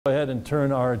Go ahead and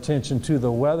turn our attention to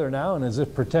the weather now, and as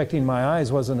if protecting my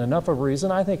eyes wasn't enough of a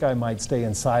reason, I think I might stay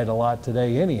inside a lot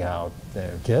today anyhow.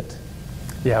 There, Kit.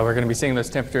 Yeah, we're going to be seeing those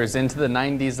temperatures into the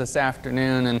 90s this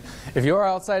afternoon, and if you're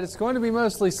outside, it's going to be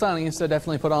mostly sunny, so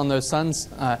definitely put on those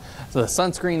the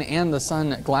sunscreen and the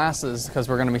sun glasses, because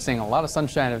we're going to be seeing a lot of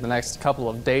sunshine over the next couple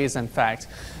of days, in fact.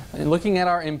 And looking at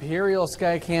our Imperial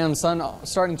Skycam, sun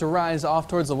starting to rise off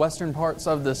towards the western parts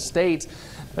of the state.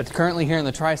 But currently here in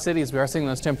the Tri-Cities, we are seeing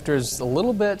those temperatures a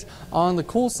little bit on the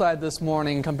cool side this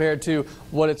morning compared to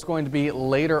what it's going to be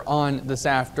later on this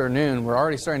afternoon. We're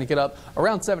already starting to get up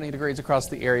around 70 degrees across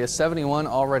the area, 71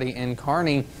 already in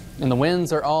Kearney. And the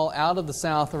winds are all out of the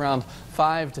south around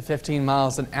 5 to 15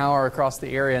 miles an hour across the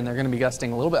area, and they're going to be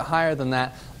gusting a little bit higher than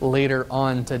that later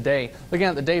on today. Looking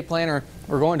at the day planner,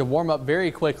 we're going to warm up very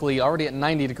quickly, already at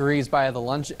 90 degrees by the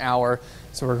lunch hour.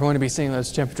 So we're going to be seeing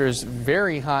those temperatures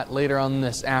very hot later on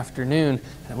this afternoon,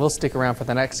 and we'll stick around for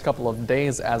the next couple of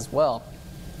days as well.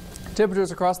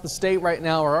 Temperatures across the state right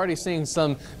now, we're already seeing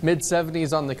some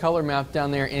mid-70s on the color map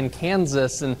down there in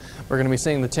Kansas, and we're going to be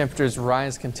seeing the temperatures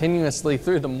rise continuously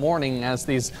through the morning as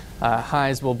these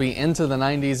highs will be into the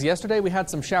 90s. Yesterday we had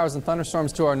some showers and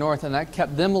thunderstorms to our north, and that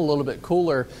kept them a little bit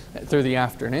cooler through the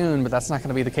afternoon, but that's not going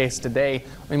to be the case today.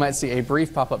 We might see a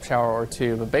brief pop-up shower or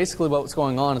two, but basically what's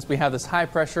going on is we have this high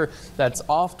pressure that's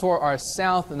off toward our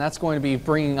south, and that's going to be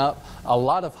bringing up a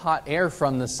lot of hot air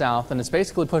from the south, and it's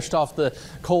basically pushed off the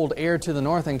cold air to the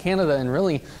north in Canada, and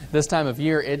really this time of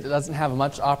year it doesn't have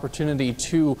much opportunity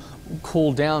to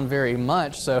cool down very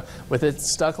much. So with it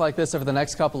stuck like this over the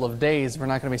next couple of days, we're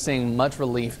not going to be seeing much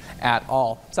relief at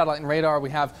all. Satellite and radar, we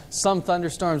have some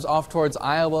thunderstorms off towards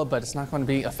Iowa, but it's not going to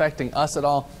be affecting us at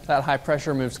all. That high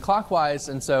pressure moves clockwise,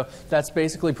 and so that's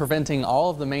basically preventing all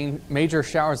of the major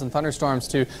showers and thunderstorms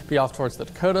to be off towards the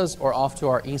Dakotas or off to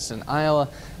our east in Iowa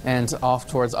and off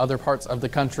towards other parts of the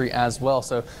country as well.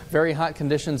 So very hot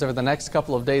conditions over the next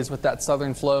couple of days with that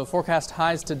southern flow. Forecast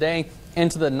highs today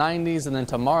into the 90s, and then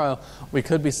tomorrow we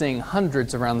could be seeing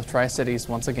hundreds around the Tri-Cities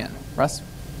once again. Russ?